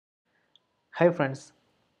Hi friends,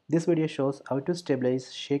 this video shows how to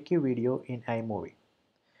stabilize shaky video in iMovie.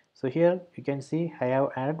 So here you can see I have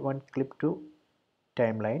added one clip to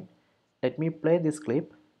timeline. Let me play this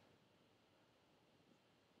clip.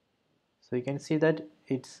 So you can see that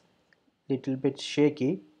it's little bit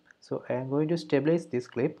shaky. So I am going to stabilize this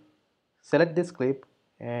clip. Select this clip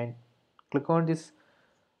and click on this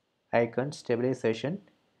icon stabilization.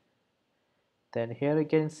 Then here you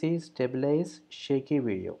can see stabilize shaky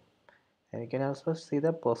video and you can also see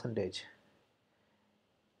the percentage.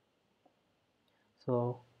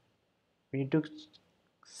 So we need to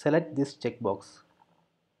select this checkbox.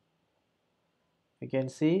 You can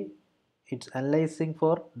see it's analyzing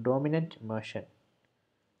for dominant motion.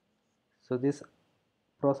 So this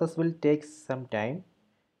process will take some time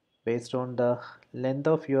based on the length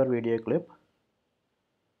of your video clip.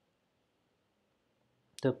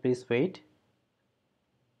 So please wait.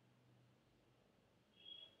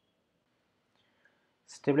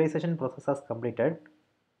 Stabilization process has completed.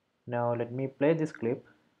 Now let me play this clip.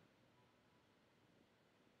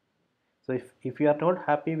 So if you are not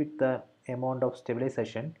happy with the amount of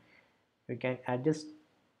stabilization, you can adjust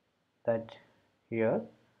that here.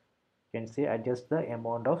 You can see adjust the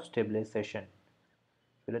amount of stabilization.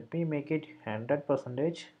 So let me make it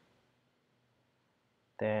 100%.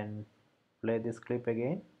 Then play this clip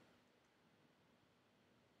again.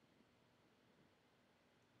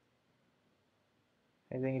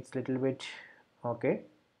 I think it's little bit okay.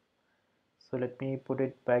 So let me put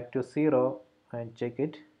it back to 0 and check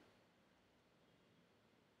it.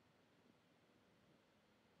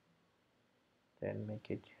 Then make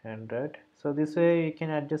it 100. So this way you can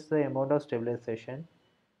adjust the amount of stabilization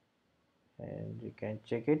and you can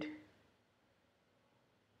check it.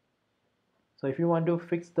 So if you want to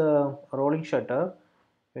fix the rolling shutter,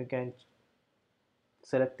 you can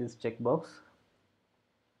select this checkbox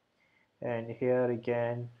and here you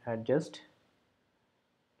can adjust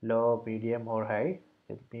low, medium or high.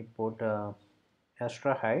 Let me put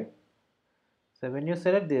extra high. So when you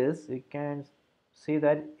select this, you can see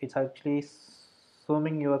that it's actually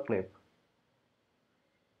zooming your clip.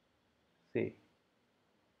 See,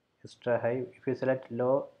 extra high. If you select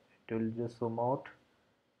low, it will just zoom out.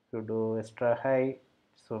 If you do extra high,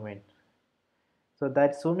 zoom in. So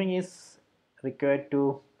that zooming is required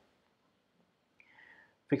to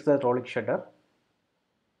fix the rolling shutter.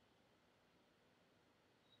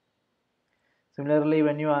 Similarly,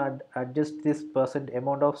 when you adjust this percent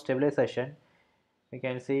amount of stabilization, you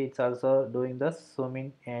can see it's also doing the zoom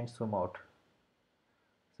in and zoom out.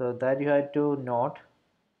 So that you have to note.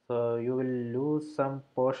 So you will lose some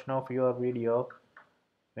portion of your video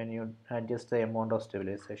when you adjust the amount of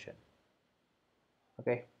stabilization.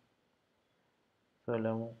 Okay.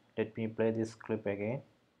 So let me play this clip again.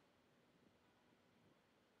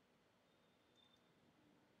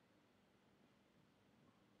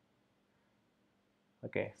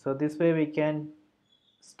 Okay, so this way we can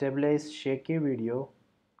stabilize shaky video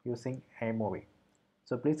using iMovie.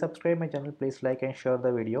 So please subscribe my channel, please like and share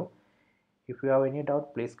the video. If you have any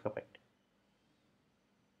doubt, please comment.